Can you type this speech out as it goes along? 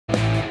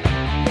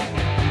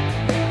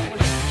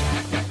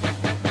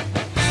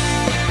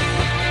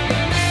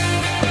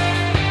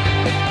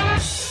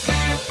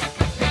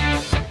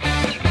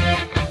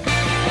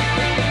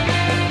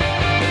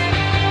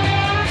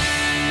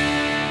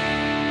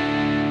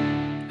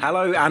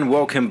Hello and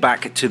welcome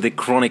back to the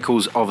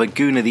Chronicles of a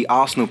Gooner, the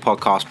Arsenal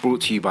podcast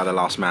brought to you by The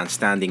Last Man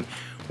Standing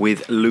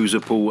with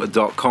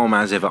loserpool.com.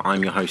 As ever,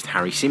 I'm your host,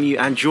 Harry Symeou,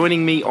 and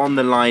joining me on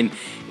the line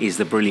is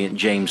the brilliant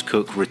James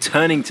Cook,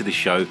 returning to the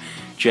show.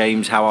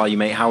 James, how are you,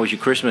 mate? How was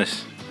your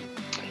Christmas?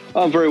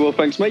 I'm very well,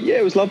 thanks, mate. Yeah,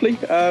 it was lovely.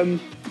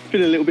 Feeling a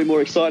little bit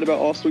more excited about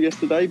Arsenal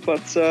yesterday,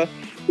 but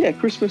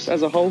Christmas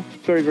as a whole,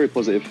 very, very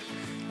positive.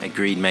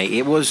 Agreed, mate.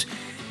 It was,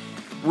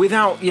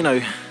 without,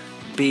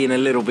 being a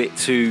little bit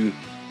too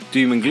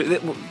doom and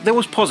gloom, there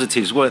was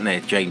positives, weren't there,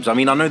 James? I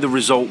mean, I know the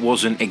result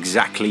wasn't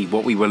exactly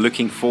what we were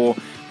looking for.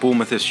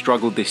 Bournemouth has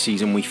struggled this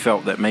season. We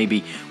felt that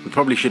maybe we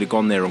probably should have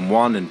gone there and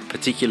won, and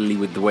particularly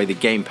with the way the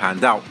game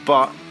panned out.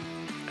 But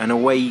an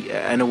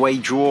away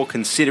draw,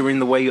 considering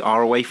the way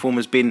our away form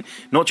has been,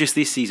 not just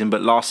this season,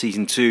 but last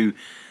season too,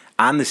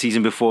 and the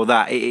season before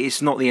that,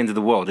 it's not the end of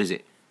the world, is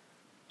it?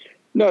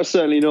 No,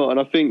 certainly not. And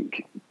I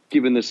think,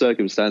 given the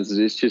circumstances,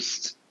 it's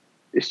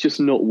just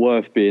not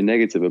worth being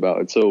negative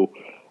about at all.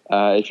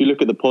 If you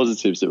look at the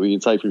positives that we can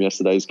take from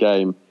yesterday's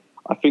game,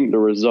 I think the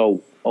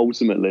result,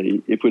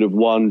 ultimately, if we'd have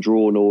won,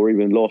 drawn or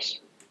even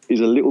lost, is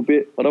a little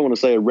bit, I don't want to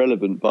say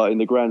irrelevant, but in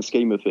the grand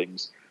scheme of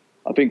things,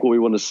 I think what we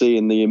want to see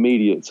in the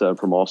immediate term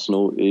from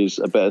Arsenal is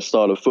a better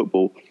style of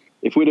football.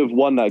 If we'd have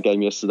won that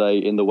game yesterday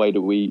in the way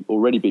that we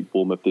already beat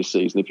Bournemouth this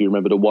season, if you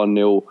remember the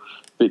 1-0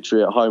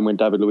 victory at home when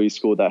David Luiz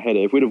scored that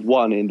header, if we'd have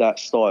won in that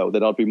style,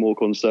 then I'd be more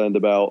concerned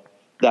about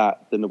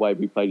that than the way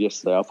we played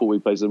yesterday. I thought we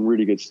played some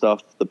really good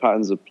stuff. The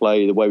patterns of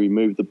play, the way we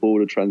moved the ball,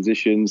 the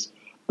transitions,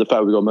 the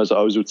fact we got Mesut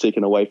Ozil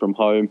ticking away from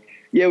home.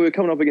 Yeah, we were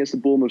coming up against the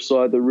Bournemouth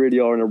side that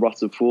really are in a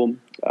rut of form.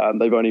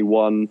 They've only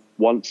won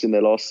once in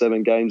their last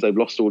 7 games. They've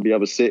lost all the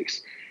other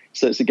 6.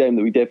 So it's a game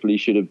that we definitely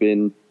should have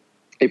been,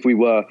 if we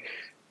were,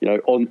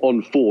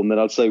 on form, then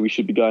I'd say we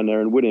should be going there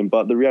and winning.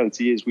 But the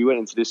reality is we went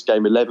into this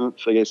game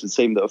 11th against a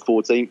team that are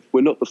 14th. We're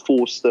not the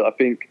force that I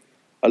think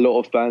a lot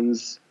of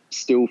fans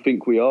still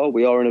think we are.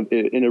 We are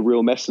in a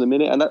real mess in a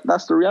minute, and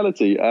that's the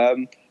reality.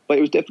 But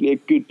it was definitely a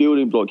good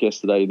building block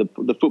yesterday.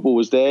 The football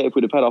was there. If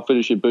we'd have had our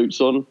finishing boots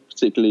on,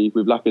 particularly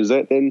with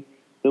Lacazette, then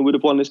we'd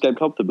have won this game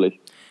comfortably.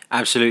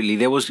 Absolutely.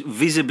 There was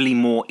visibly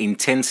more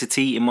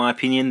intensity, in my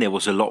opinion. There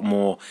was a lot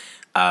more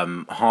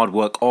hard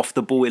work off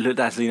the ball. It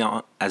looked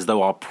as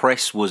though our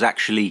press was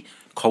actually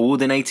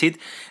coordinated.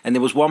 And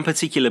there was one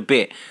particular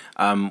bit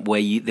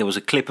where there was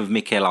a clip of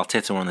Mikel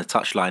Arteta on the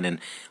touchline, and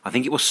I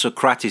think it was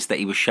Socrates that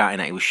he was shouting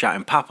at. He was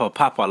shouting, "Papa,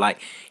 Papa," like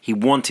he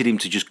wanted him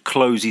to just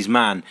close his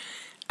man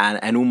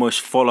and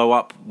almost follow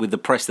up with the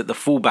press that the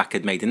fullback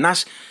had made. And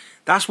that's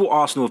what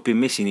Arsenal have been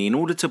missing. In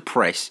order to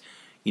press,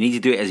 you need to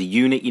do it as a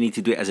unit, you need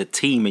to do it as a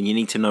team, and you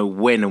need to know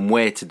when and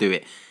where to do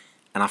it.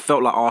 And I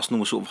felt like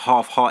Arsenal was sort of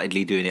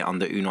half-heartedly doing it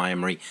under Unai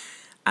Emery,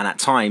 and at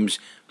times,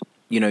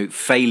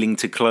 failing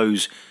to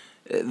close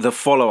the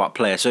follow-up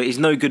player. So it's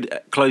no good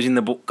closing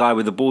the guy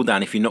with the ball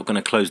down if you're not going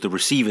to close the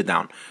receiver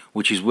down,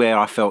 which is where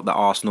I felt that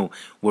Arsenal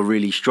were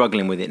really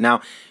struggling with it.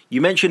 Now, you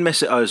mentioned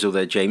Mesut Ozil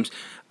there, James.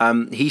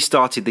 He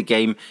started the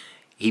game.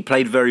 He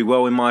played very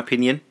well, in my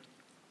opinion.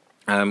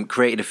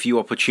 Created a few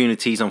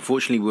opportunities.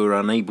 Unfortunately, we were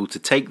unable to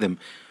take them.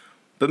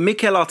 But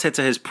Mikel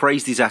Arteta has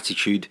praised his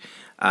attitude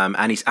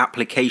and his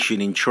application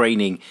in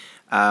training.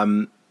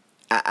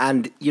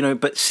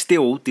 But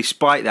still,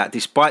 despite that,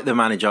 despite the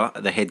manager,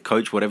 the head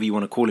coach, whatever you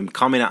want to call him,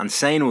 coming out and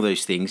saying all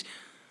those things,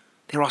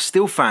 there are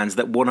still fans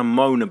that want to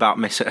moan about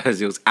Mesut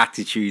Ozil's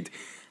attitude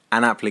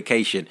and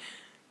application.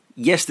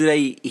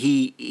 Yesterday,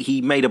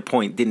 he made a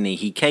point, didn't he?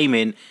 He came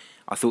in,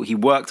 I thought he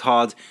worked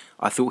hard,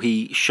 I thought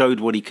he showed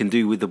what he can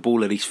do with the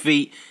ball at his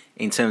feet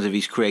in terms of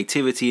his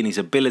creativity and his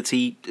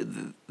ability,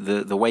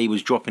 the way he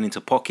was dropping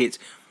into pockets,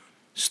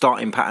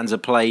 starting patterns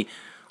of play.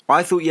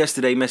 I thought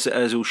yesterday Mesut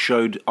Ozil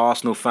showed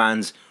Arsenal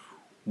fans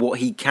what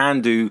he can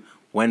do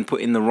when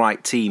put in the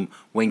right team,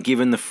 when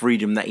given the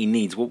freedom that he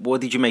needs. What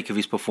did you make of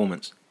his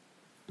performance?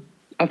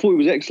 I thought he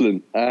was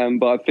excellent,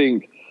 but I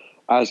think,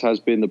 as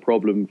has been the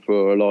problem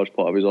for a large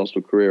part of his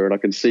Arsenal career, and I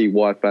can see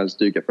why fans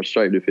do get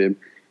frustrated with him,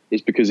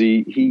 is because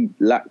he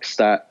lacks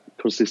that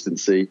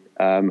consistency,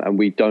 and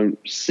we don't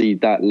see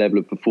that level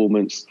of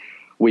performance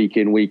week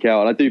in, week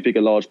out. And I do think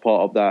a large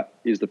part of that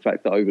is the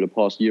fact that over the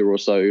past year or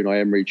so,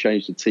 Unai Emery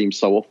changed the team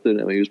so often,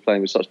 and he was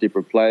playing with such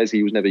different players.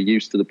 He was never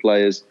used to the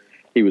players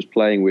he was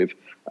playing with.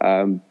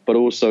 But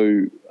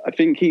also, I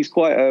think he's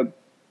quite a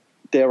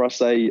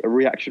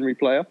reactionary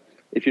player.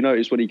 If you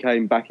notice, when he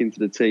came back into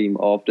the team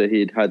after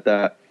he'd had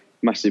that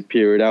massive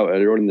period out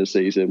earlier on in the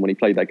season, when he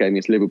played that game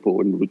against Liverpool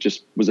and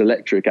was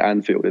electric at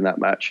Anfield in that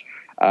match.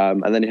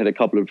 And then he had a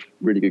couple of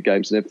really good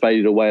games and then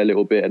faded away a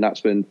little bit. And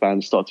that's when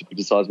fans started to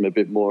criticise him a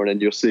bit more. And then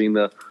you're seeing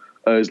the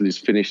Ozil's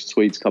finished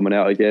tweets coming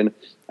out again.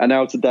 And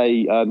now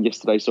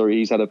yesterday,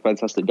 he's had a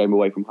fantastic game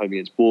away from home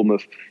against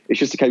Bournemouth. It's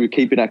just a case of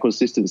keeping that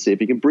consistency. If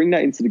he can bring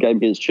that into the game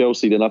against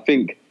Chelsea, then I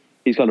think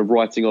he's kind of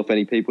writing off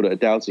any people that are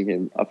doubting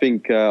him. I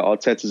think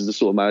Arteta is the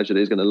sort of manager that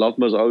is going to love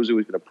Mesut Ozil,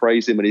 he's going to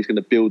praise him, and he's going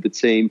to build the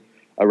team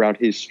around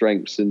his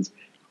strengths. And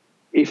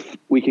if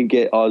we can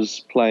get us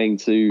playing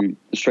to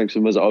the strengths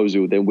of Mesut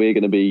Ozil, then we're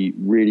going to be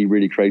really,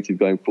 really creative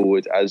going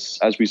forward, as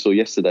we saw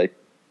yesterday.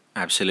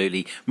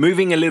 Absolutely.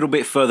 Moving a little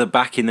bit further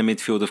back in the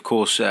midfield, of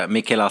course,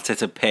 Mikel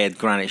Arteta paired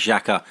Granit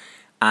Xhaka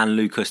and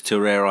Lucas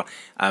Torreira.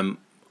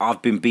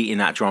 I've been beating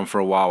that drum for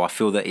a while. I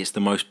feel that it's the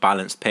most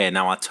balanced pair.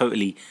 Now, I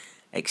totally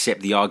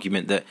accept the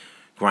argument that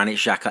Granit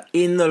Xhaka,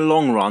 in the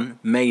long run,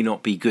 may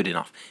not be good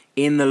enough.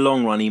 In the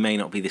long run, he may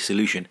not be the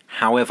solution.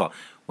 However,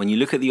 when you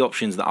look at the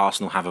options that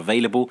Arsenal have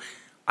available,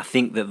 I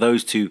think that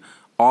those two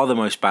are the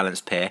most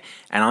balanced pair.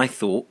 And I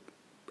thought,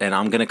 and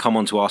I'm going to come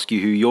on to ask you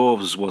who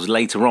yours was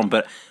later on,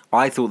 but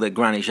I thought that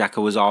Granit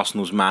Xhaka was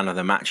Arsenal's man of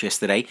the match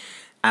yesterday.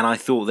 And I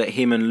thought that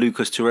him and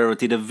Lucas Torreira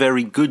did a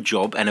very good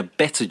job and a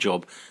better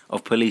job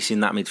of policing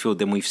that midfield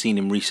than we've seen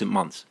in recent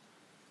months.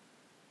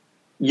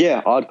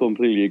 Yeah, I'd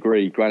completely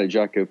agree. Granit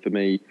Xhaka, for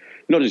me,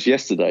 not just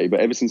yesterday,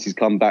 but ever since he's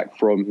come back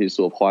from his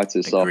sort of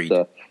hiatus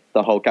after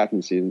the whole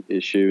captaincy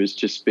issue, has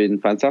just been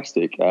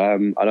fantastic. I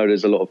know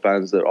there's a lot of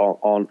fans that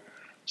aren't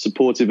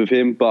supportive of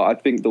him, but I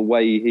think the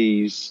way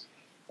he's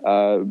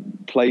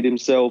played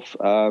himself,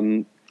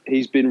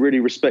 he's been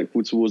really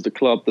respectful towards the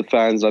club, the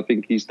fans. I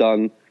think he's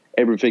done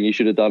everything he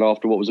should have done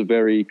after what was a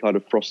very kind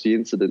of frosty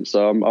incident.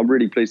 So I'm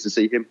really pleased to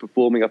see him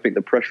performing. I think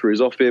the pressure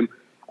is off him.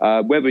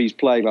 Whether he's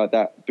playing like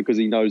that because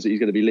he knows that he's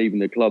going to be leaving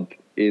the club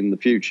in the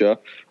future,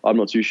 I'm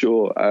not too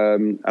sure.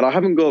 And I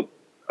haven't got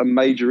a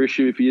major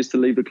issue if he is to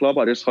leave the club.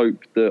 I just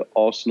hope that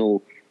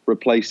Arsenal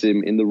replace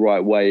him in the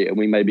right way and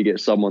we maybe get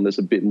someone that's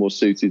a bit more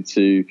suited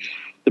to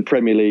the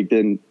Premier League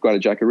than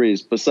Granit Xhaka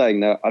is. But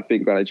saying that, I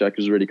think Granit Xhaka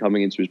is really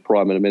coming into his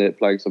prime in a minute,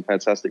 playing some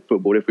fantastic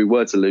football. If we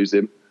were to lose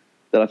him,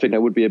 then I think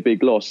that would be a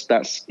big loss.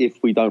 That's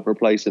if we don't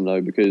replace him,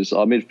 though, because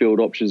our midfield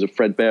options are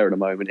threadbare at the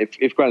moment.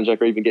 If Granit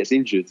Xhaka even gets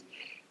injured,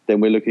 then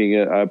we're looking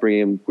at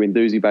bringing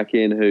Guendouzi back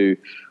in, who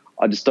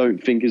I just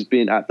don't think has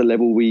been at the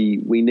level we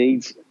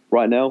need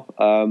right now.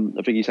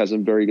 I think he's had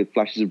some very good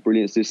flashes of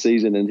brilliance this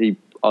season, and he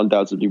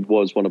undoubtedly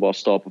was one of our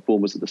star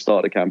performers at the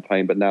start of the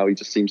campaign, but now he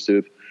just seems to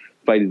have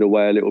faded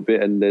away a little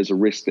bit, and there's a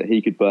risk that he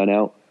could burn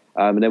out.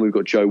 And then we've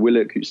got Joe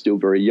Willock, who's still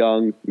very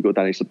young. We've got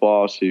Danny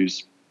Sabas,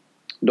 who's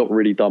not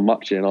really done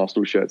much in an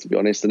Arsenal shirt, to be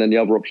honest. And then the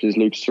other option is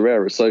Lucas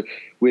Torreira. So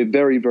we're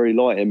very, very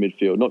light in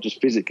midfield, not just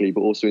physically,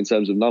 but also in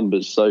terms of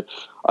numbers. So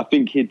I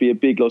think he'd be a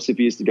big loss if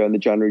he is to go in the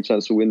January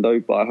transfer window.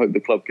 But I hope the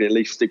club can at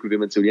least stick with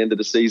him until the end of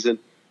the season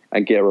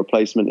and get a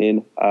replacement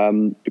in,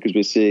 because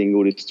we're seeing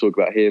all this talk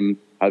about him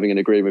having an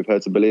agreement with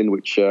Hertha Berlin,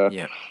 which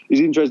is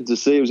interesting to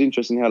see. It was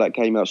interesting how that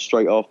came out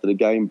straight after the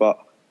game. But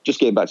just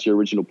getting back to your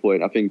original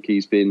point, I think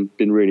he's been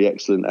really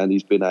excellent, and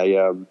he's been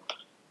a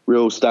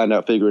real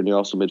standout figure in the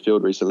Arsenal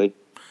midfield recently.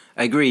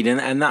 Agreed,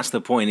 and that's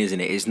the point, isn't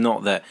it? It's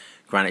not that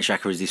Granit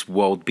Xhaka is this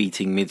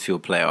world-beating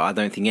midfield player. I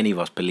don't think any of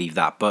us believe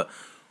that, but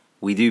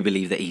we do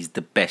believe that he's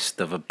the best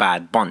of a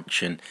bad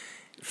bunch, and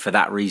for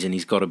that reason,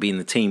 he's got to be in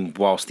the team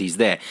whilst he's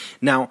there.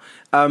 Now,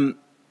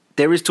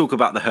 there is talk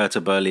about the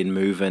Hertha Berlin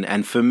move,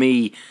 and for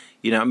me,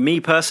 me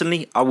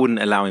personally, I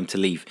wouldn't allow him to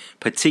leave,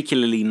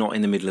 particularly not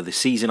in the middle of the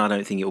season. I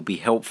don't think it will be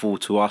helpful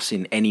to us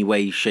in any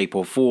way, shape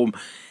or form,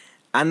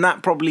 and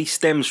that probably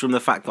stems from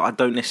the fact that I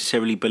don't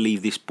necessarily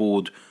believe this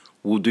board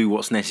will do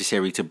what's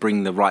necessary to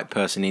bring the right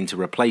person in to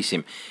replace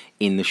him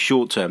in the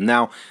short term.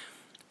 Now,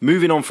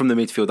 moving on from the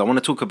midfield, I want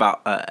to talk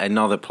about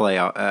another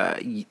player,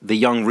 the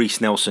young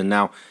Reiss Nelson.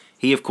 Now,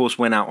 he, of course,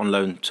 went out on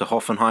loan to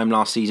Hoffenheim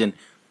last season,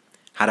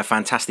 had a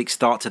fantastic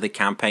start to the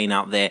campaign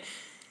out there,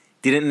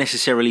 didn't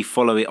necessarily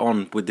follow it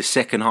on with the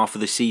second half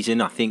of the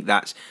season. I think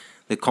that's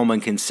the common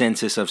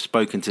consensus. I've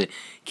spoken to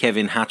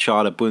Kevin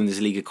Hatchard, a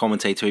Bundesliga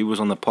commentator. He was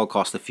on the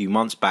podcast a few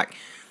months back,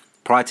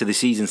 prior to the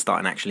season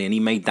starting, actually, and he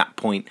made that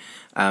point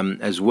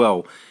as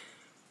well.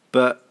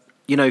 But,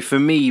 for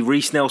me,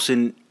 Reiss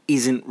Nelson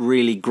isn't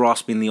really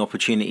grasping the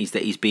opportunities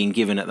that he's being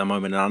given at the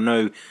moment. And I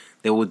know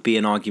there would be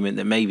an argument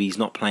that maybe he's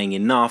not playing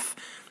enough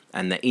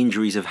and that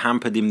injuries have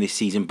hampered him this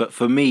season. But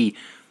for me,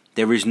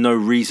 there is no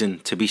reason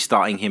to be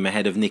starting him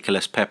ahead of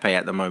Nicolas Pepe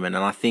at the moment.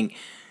 And I think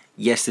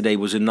yesterday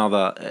was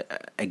another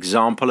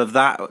example of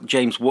that.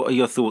 James, what are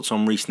your thoughts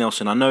on Reiss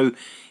Nelson? I know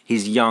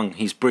he's young,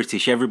 he's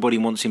British, everybody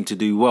wants him to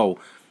do well.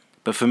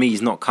 But for me,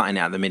 he's not cutting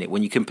it at the minute.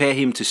 When you compare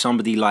him to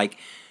somebody like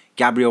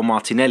Gabriel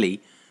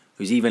Martinelli,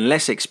 who's even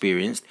less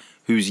experienced,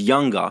 who's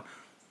younger,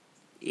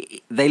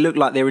 they look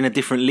like they're in a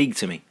different league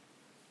to me.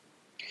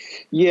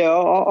 Yeah,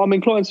 I'm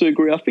inclined to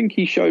agree. I think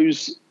he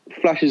shows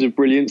flashes of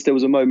brilliance. There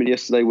was a moment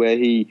yesterday where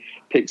he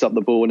picked up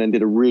the ball and then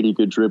did a really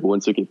good dribble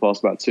and took it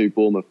past about two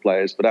Bournemouth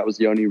players. But that was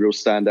the only real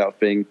standout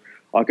thing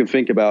I can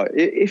think about.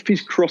 If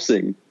his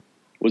crossing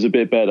was a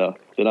bit better,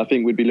 then I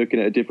think we'd be looking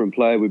at a different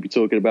player. We'd be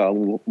talking about a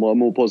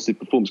more positive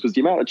performance, because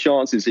the amount of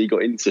chances he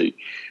got into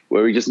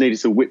where he just needed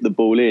to whip the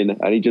ball in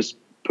and he just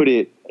put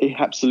it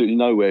absolutely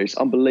nowhere. It's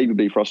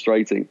unbelievably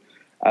frustrating.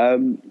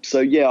 So,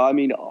 yeah, I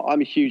mean,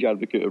 I'm a huge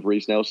advocate of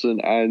Reiss Nelson,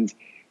 and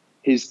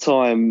his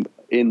time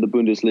in the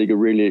Bundesliga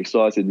really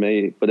excited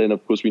me. But then,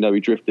 of course, we know he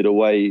drifted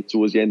away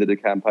towards the end of the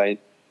campaign.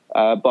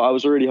 But I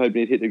was really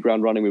hoping he'd hit the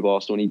ground running with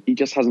Arsenal, and he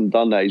just hasn't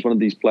done that. He's one of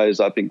these players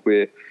I think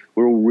we're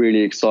all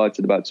really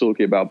excited about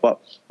talking about.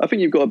 But I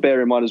think you've got to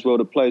bear in mind as well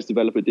that players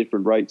develop at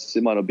different rates.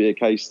 It might not be a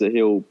case that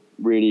he'll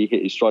really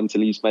hit his stride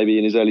until he's maybe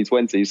in his early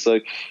 20s. So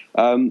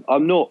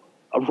I'm not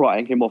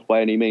writing him off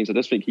by any means. I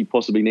just think he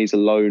possibly needs a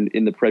loan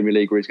in the Premier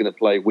League where he's going to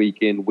play week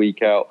in,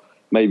 week out,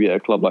 maybe at a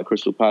club like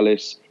Crystal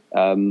Palace,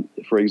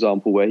 for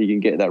example, where he can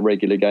get that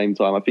regular game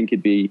time. I think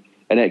he'd be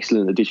an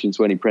excellent addition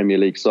to any Premier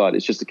League side.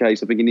 It's just a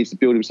case, I think he needs to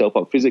build himself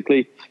up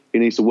physically. He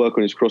needs to work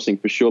on his crossing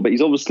for sure. But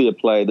he's obviously a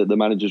player that the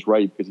managers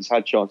rate because he's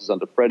had chances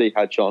under Freddie,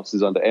 had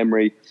chances under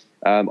Emery.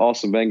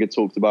 Arsene Wenger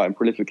talked about him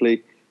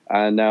prolifically.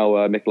 And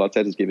now Mikel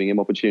Arteta's giving him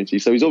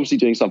opportunities. So he's obviously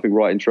doing something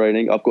right in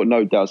training. I've got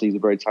no doubts he's a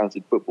very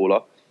talented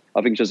footballer.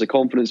 I think it's just a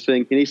confidence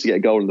thing. He needs to get a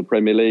goal in the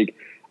Premier League.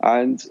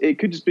 And it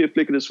could just be a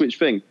flick of the switch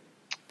thing.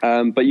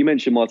 But you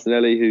mentioned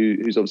Martinelli,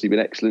 who's obviously been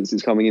excellent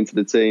since coming into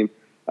the team.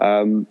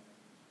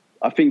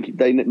 I think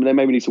they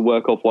maybe need to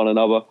work off one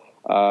another.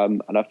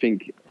 And I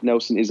think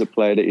Nelson is a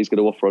player that is going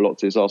to offer a lot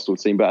to his Arsenal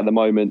team. But at the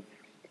moment,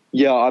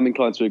 yeah, I'm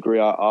inclined to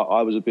agree.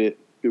 I was a bit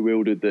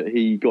bewildered that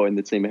he got in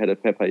the team ahead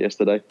of Pepe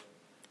yesterday.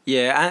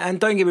 Yeah, and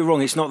don't get me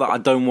wrong, it's not that I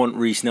don't want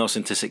Reiss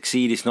Nelson to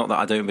succeed. It's not that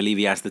I don't believe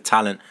he has the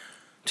talent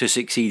to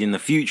succeed in the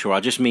future.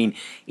 I just mean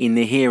in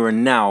the here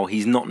and now,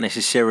 he's not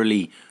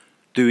necessarily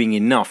doing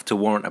enough to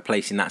warrant a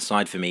place in that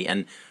side for me.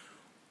 And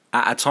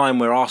at a time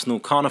where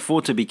Arsenal can't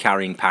afford to be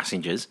carrying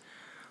passengers,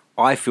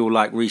 I feel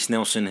like Reiss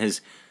Nelson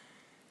has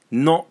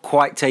not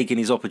quite taken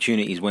his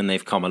opportunities when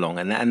they've come along.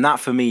 And that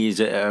for me is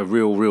a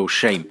real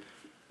shame.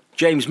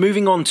 James,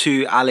 moving on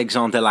to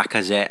Alexander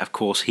Lacazette, of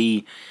course,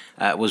 he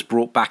was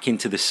brought back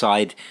into the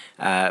side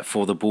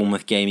for the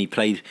Bournemouth game. He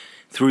played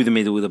through the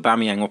middle with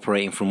Aubameyang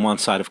operating from one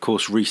side. Of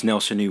course, Reiss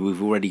Nelson, who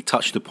we've already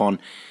touched upon,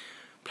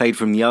 played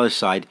from the other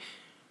side.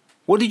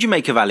 What did you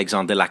make of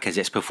Alexander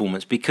Lacazette's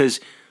performance? Because,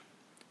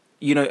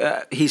 you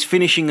know, his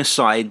finishing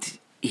aside,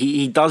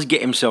 he does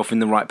get himself in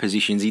the right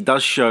positions. He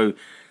does show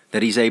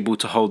that he's able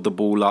to hold the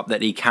ball up,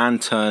 that he can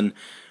turn.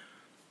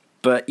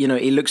 But, you know,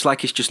 it looks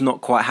like it's just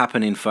not quite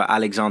happening for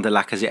Alexander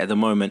Lacazette at the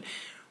moment.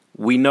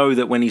 We know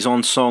that when he's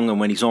on song and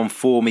when he's on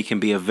form, he can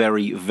be a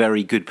very,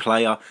 very good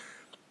player.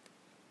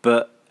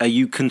 But are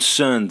you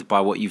concerned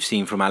by what you've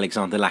seen from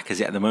Alexander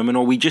Lacazette at the moment?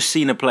 Or are we just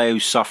seeing a player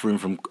who's suffering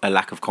from a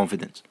lack of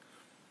confidence?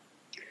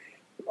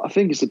 I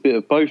think it's a bit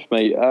of both,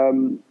 mate.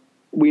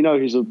 We know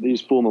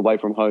his form away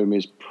from home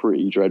is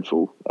pretty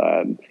dreadful.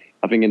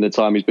 I think in the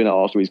time he's been at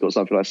Arsenal, he's got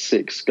something like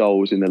 6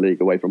 goals in the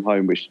league away from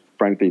home, which,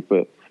 frankly,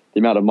 for the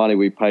amount of money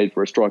we paid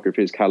for a striker of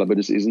his calibre,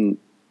 just isn't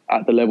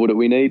at the level that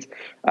we need.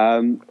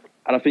 And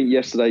I think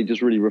yesterday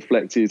just really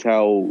reflected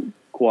how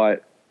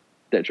quite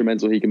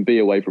detrimental he can be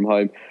away from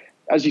home.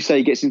 As you say,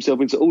 he gets himself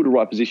into all the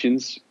right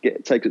positions,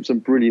 takes up some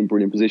brilliant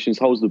positions,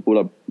 holds the ball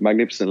up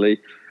magnificently,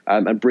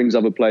 and brings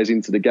other players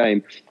into the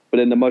game. But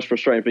then the most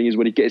frustrating thing is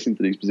when he gets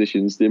into these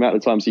positions, the amount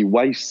of times he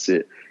wastes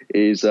it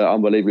is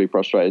unbelievably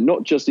frustrating.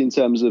 Not just in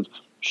terms of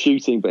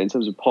shooting, but in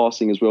terms of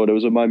passing as well. There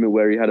was a moment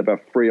where he had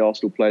about 3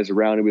 Arsenal players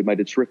around him. We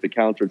made a terrific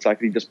counter-attack,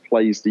 and he just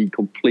plays the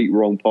complete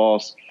wrong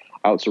pass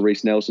out to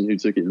Reiss Nelson, who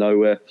took it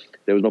nowhere.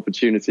 There was an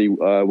opportunity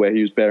where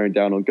he was bearing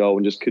down on goal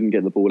and just couldn't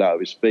get the ball out of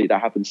his feet.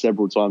 That happened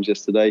several times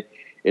yesterday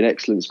in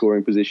excellent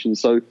scoring positions.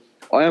 So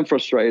I am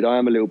frustrated. I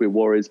am a little bit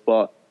worried.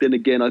 But then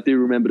again, I do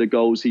remember the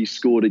goals he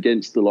scored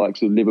against the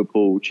likes of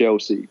Liverpool,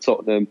 Chelsea,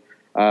 Tottenham.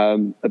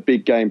 A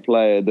big game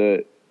player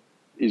that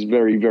is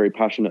very, very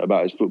passionate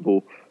about his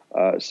football.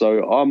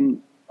 So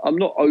I'm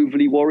not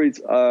overly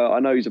worried. I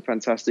know he's a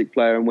fantastic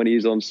player, and when he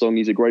is on song,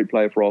 he's a great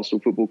player for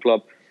Arsenal Football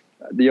Club.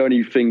 The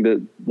only thing that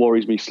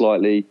worries me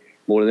slightly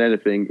more than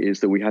anything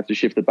is that we had to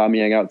shift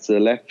Aubameyang out to the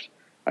left,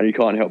 and you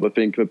can't help but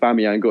think if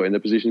Aubameyang got in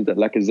the positions that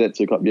Lacazette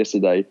took up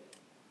yesterday,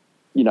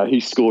 you know,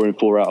 he's scoring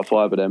 4 out of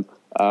 5 of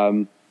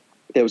them.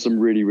 There were some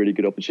really, really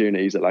good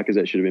opportunities that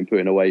Lacazette should have been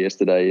putting away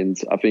yesterday, and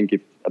I think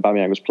if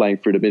Aubameyang was playing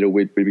through the middle,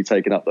 we'd be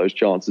taking up those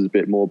chances a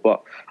bit more.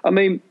 But, I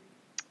mean,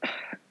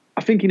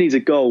 I think he needs a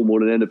goal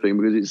more than anything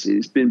because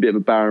it's been a bit of a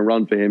barren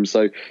run for him.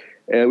 So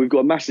we've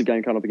got a massive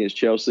game coming up against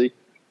Chelsea.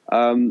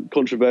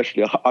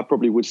 Controversially, I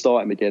probably would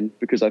start him again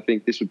because I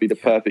think this would be the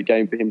perfect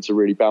game for him to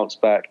really bounce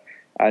back.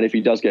 And if he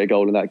does get a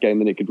goal in that game,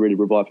 then it could really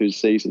revive his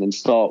season and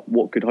start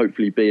what could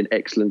hopefully be an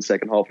excellent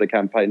second half of the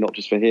campaign, not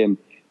just for him,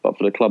 but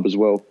for the club as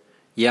well.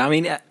 Yeah, I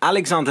mean,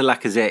 Alexander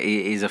Lacazette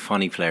is a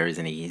funny player,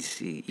 isn't he?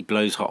 He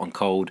blows hot and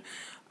cold.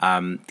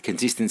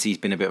 Consistency's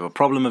been a bit of a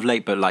problem of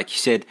late, but like you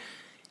said,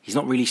 he's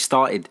not really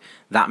started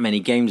that many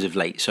games of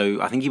late.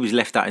 So I think he was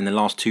left out in the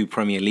last 2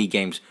 Premier League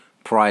games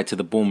prior to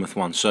the Bournemouth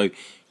one. So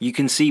you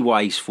can see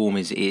why his form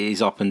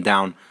is up and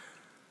down.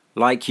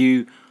 Like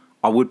you,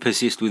 I would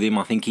persist with him.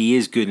 I think he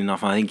is good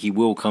enough. I think he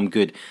will come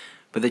good.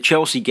 But the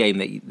Chelsea game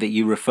that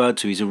you referred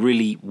to is a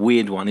really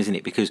weird one, isn't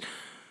it? Because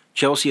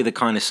Chelsea are the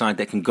kind of side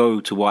that can go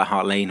to White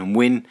Hart Lane and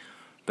win,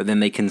 but then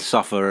they can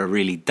suffer a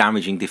really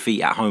damaging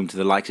defeat at home to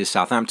the likes of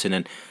Southampton.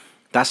 And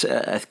that's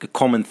a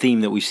common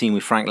theme that we've seen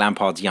with Frank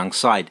Lampard's young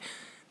side.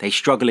 They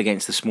struggle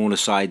against the smaller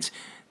sides.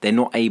 They're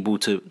not able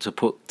to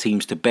put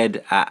teams to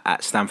bed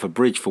at Stamford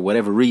Bridge for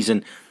whatever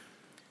reason.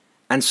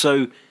 And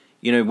so,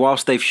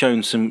 whilst they've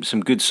shown some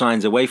good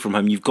signs away from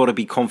home, you've got to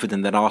be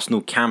confident that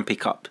Arsenal can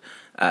pick up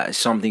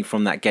something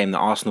from that game, that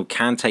Arsenal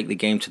can take the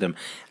game to them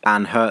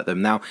and hurt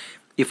them. Now,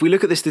 if we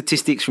look at the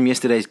statistics from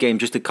yesterday's game,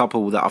 just a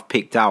couple that I've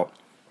picked out.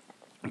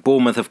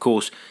 Bournemouth, of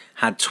course,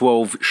 had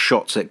 12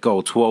 shots at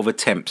goal, 12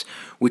 attempts,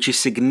 which is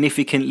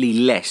significantly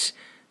less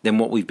than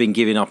what we've been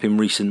giving up in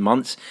recent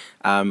months,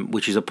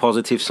 which is a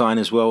positive sign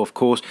as well, of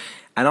course.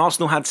 And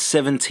Arsenal had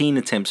 17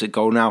 attempts at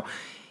goal. Now,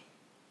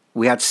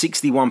 we had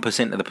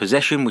 61% of the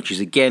possession, which is,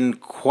 again,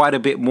 quite a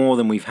bit more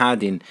than we've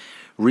had in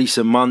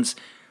recent months.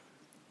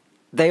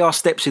 They are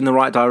steps in the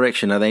right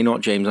direction, are they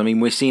not, James? I mean,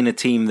 we're seeing a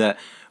team that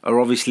are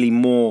obviously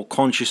more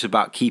conscious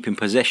about keeping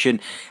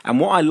possession. And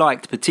what I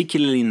liked,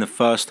 particularly in the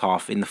first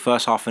half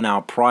an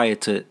hour prior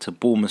to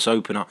Bournemouth's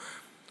opener,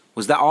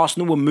 was that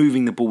Arsenal were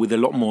moving the ball with a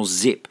lot more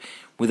zip,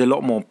 with a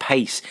lot more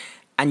pace.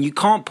 And you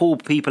can't pull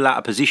people out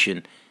of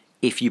position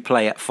if you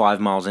play at 5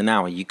 miles an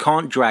hour. You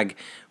can't drag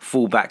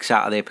fullbacks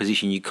out of their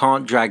position. You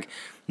can't drag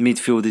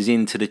midfielders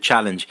into the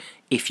challenge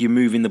if you're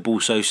moving the ball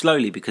so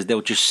slowly, because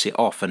they'll just sit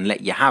off and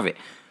let you have it.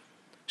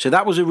 So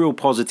that was a real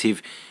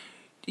positive.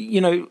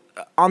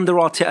 Under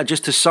Arteta,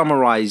 just to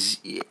summarise,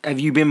 have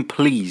you been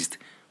pleased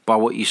by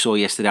what you saw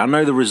yesterday? I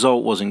know the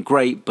result wasn't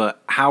great,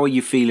 but how are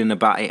you feeling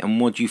about it,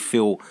 and what do you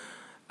feel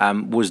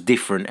was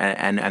different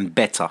and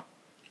better?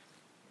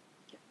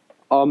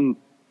 I'm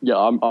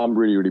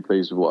really, really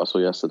pleased with what I saw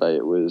yesterday.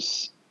 It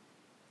was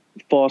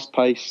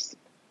fast-paced.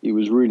 It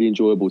was really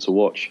enjoyable to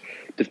watch.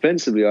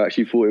 Defensively, I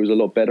actually thought it was a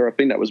lot better. I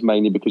think that was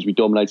mainly because we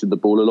dominated the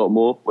ball a lot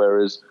more,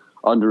 whereas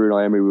under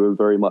Unai Emery, we were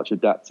very much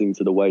adapting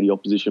to the way the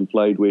opposition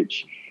played,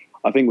 which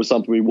I think was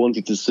something we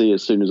wanted to see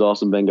as soon as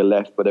Arsene Wenger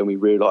left. But then we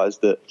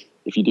realised that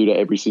if you do that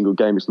every single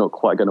game, it's not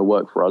quite going to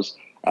work for us.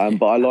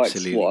 But I liked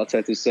what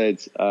Arteta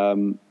said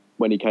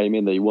when he came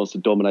in, that he wants to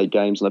dominate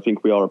games. And I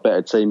think we are a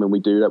better team when we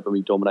do that, when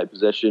we dominate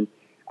possession.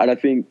 And I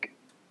think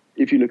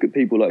if you look at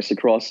people like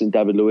Symeou and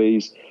David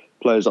Luiz,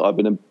 players that I've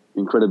been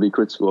incredibly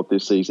critical of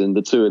this season,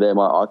 the two of them,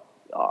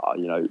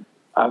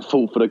 I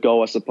fought for the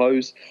goal, I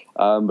suppose.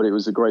 But it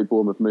was a great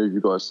Bournemouth move,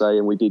 you've got to say.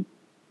 And we did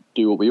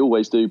do what we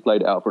always do,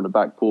 played it out from the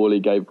back poorly,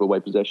 gave away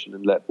possession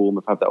and let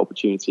Bournemouth have that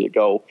opportunity at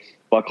goal.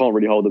 But I can't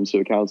really hold them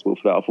accountable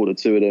for that. I thought the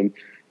two of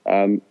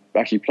them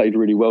actually played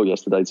really well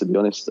yesterday, to be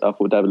honest. I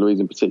thought David Luiz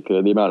in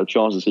particular, the amount of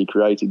chances he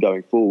created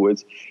going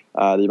forward,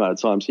 the amount of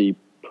times he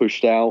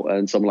pushed out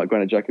and someone like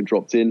Granit Xhaka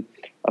dropped in.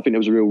 I think there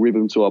was a real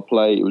rhythm to our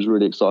play. It was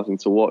really exciting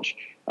to watch.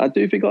 I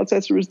do think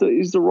Arteta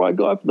is the right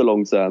guy for the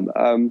long term.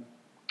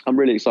 I'm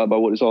really excited by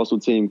what this Arsenal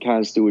team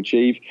can still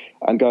achieve.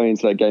 And going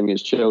into that game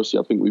against Chelsea,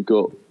 I think we've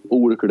got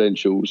all the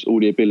credentials, all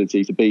the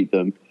ability to beat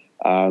them.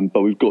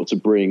 But we've got to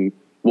bring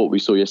what we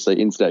saw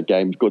yesterday into that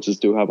game. We've got to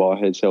still have our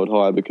heads held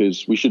high,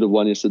 because we should have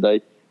won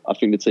yesterday. I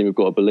think the team have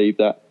got to believe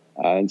that.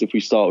 And if we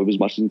start with as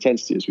much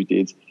intensity as we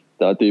did,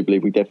 that I do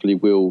believe we definitely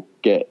will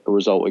get a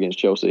result against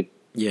Chelsea.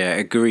 Yeah,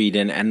 agreed.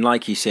 And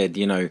like you said,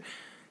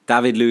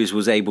 David Luiz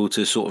was able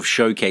to sort of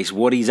showcase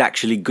what he's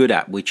actually good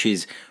at, which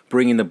is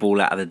bringing the ball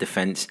out of the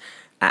defence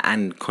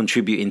and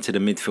contributing to the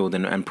midfield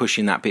and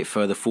pushing that bit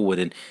further forward.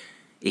 And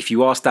if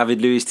you ask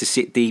David Luiz to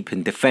sit deep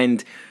and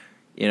defend,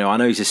 I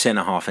know he's a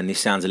centre-half and this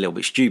sounds a little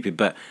bit stupid,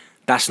 but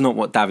that's not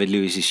what David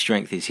Luiz's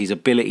strength is. His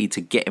ability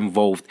to get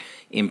involved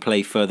in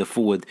play further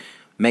forward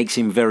makes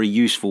him very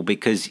useful,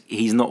 because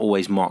he's not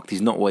always marked,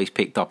 he's not always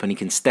picked up, and he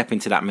can step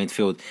into that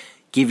midfield,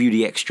 give you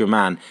the extra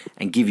man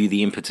and give you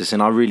the impetus.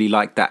 And I really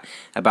like that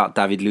about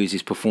David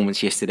Luiz's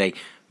performance yesterday.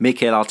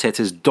 Mikel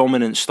Arteta's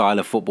dominant style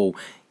of football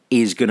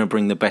is going to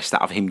bring the best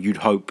out of him, you'd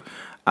hope.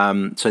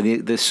 So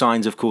the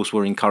signs, of course,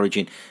 were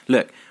encouraging.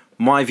 Look,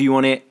 my view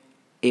on it,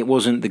 it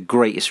wasn't the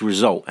greatest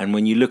result. And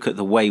when you look at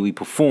the way we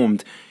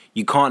performed,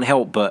 you can't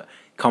help but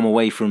come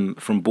away from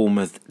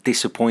Bournemouth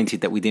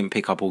disappointed that we didn't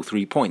pick up all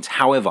 3 points.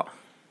 However,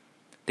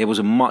 there was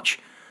a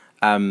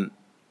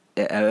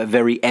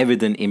very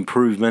evident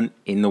improvement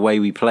in the way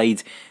we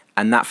played,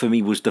 and that for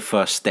me was the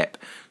first step.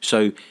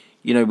 So,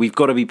 we've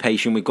got to be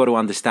patient. We've got to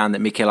understand that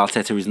Mikel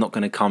Arteta is not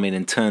going to come in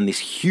and turn this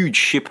huge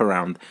ship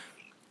around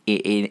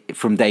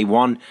from day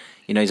one.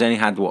 He's only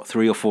had,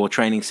 3 or 4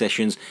 training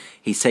sessions.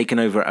 He's taken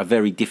over at a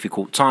very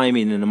difficult time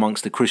in and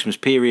amongst the Christmas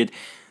period.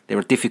 There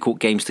are difficult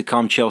games to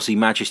come, Chelsea,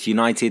 Manchester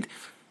United.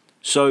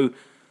 So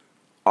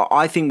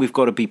I think we've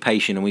got to be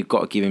patient and we've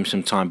got to give him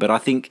some time. But I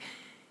think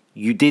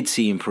you did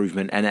see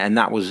improvement, and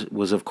that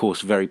was of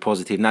course very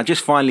positive. Now,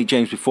 just finally,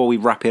 James, before we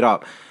wrap it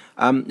up,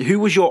 who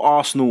was your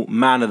Arsenal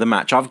man of the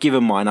match? I've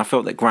given mine. I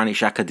felt that Granit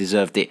Xhaka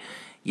deserved it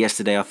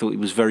yesterday. I thought he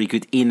was very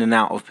good in and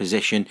out of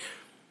possession.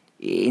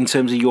 In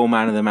terms of your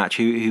man of the match,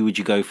 who would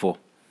you go for?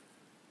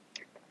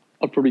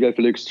 I'd probably go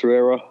for Lucas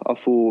Torreira. I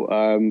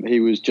thought he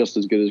was just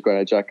as good as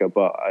Granit Xhaka,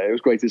 but it was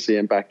great to see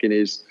him back in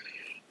his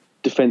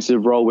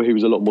defensive role where he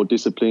was a lot more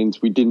disciplined.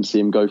 We didn't see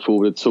him go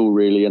forward at all,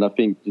 really. And I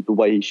think the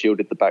way he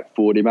shielded the back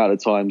four, the amount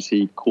of times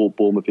he caught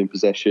Bournemouth in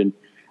possession,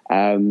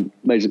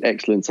 made some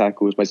excellent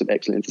tackles, made some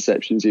excellent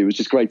interceptions. It was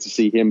just great to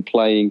see him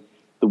playing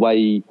the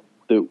way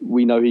that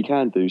we know he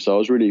can do. So I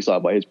was really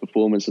excited by his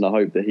performance, and I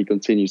hope that he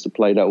continues to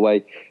play that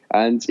way.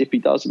 And if he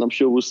doesn't, I'm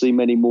sure we'll see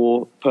many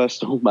more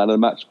personal man of the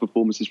match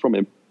performances from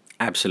him.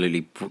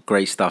 Absolutely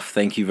great stuff.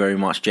 Thank you very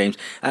much, James.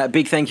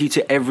 Big thank you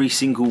to every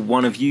single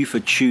one of you for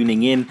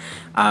tuning in.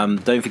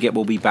 Don't forget,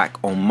 we'll be back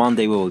on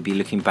Monday where we'll be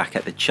looking back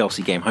at the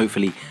Chelsea game.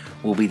 Hopefully,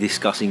 we'll be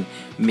discussing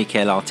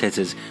Mikel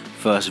Arteta's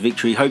first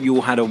victory. Hope you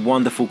all had a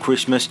wonderful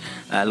Christmas.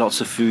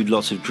 Lots of food,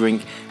 lots of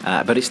drink.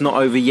 But it's not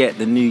over yet.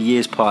 The New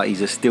Year's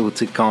parties are still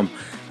to come.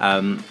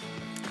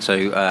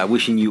 So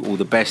wishing you all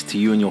the best, to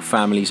you and your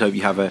families. Hope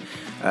you have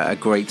a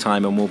great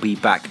time, and we'll be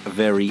back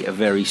very,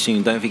 very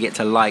soon. Don't forget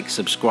to like,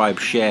 subscribe,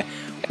 share,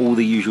 all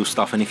the usual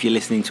stuff. And if you're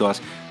listening to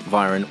us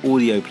via an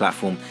audio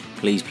platform,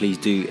 please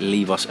do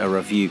leave us a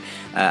review.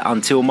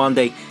 Until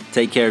Monday,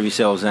 take care of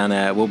yourselves,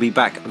 and we'll be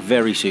back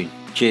very soon.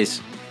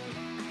 Cheers.